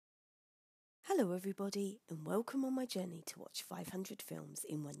Hello everybody and welcome on my journey to watch 500 films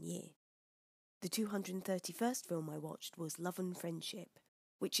in 1 year. The 231st film I watched was Love and Friendship,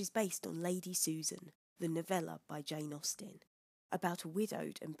 which is based on Lady Susan, the novella by Jane Austen, about a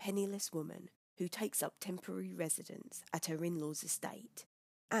widowed and penniless woman who takes up temporary residence at her in-laws' estate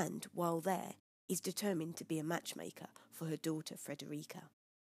and, while there, is determined to be a matchmaker for her daughter Frederica.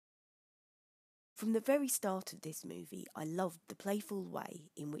 From the very start of this movie, I loved the playful way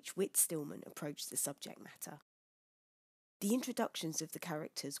in which Whit Stillman approached the subject matter. The introductions of the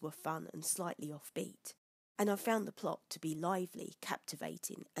characters were fun and slightly offbeat, and I found the plot to be lively,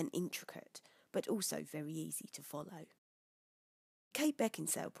 captivating and intricate, but also very easy to follow. Kate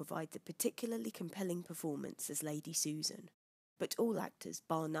Beckinsale provides a particularly compelling performance as Lady Susan, but all actors,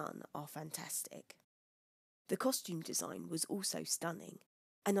 bar none, are fantastic. The costume design was also stunning,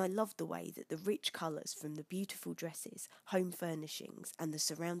 and I loved the way that the rich colours from the beautiful dresses, home furnishings and the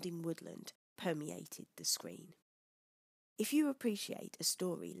surrounding woodland permeated the screen. If you appreciate a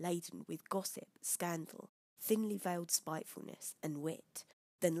story laden with gossip, scandal, thinly veiled spitefulness and wit,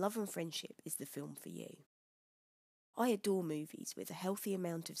 then Love and Friendship is the film for you. I adore movies with a healthy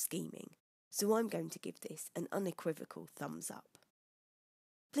amount of scheming, so I'm going to give this an unequivocal thumbs up.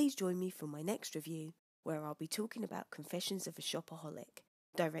 Please join me for my next review, where I'll be talking about Confessions of a Shopaholic,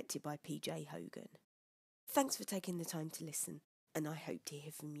 directed by PJ Hogan. Thanks for taking the time to listen, and I hope to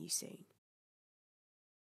hear from you soon.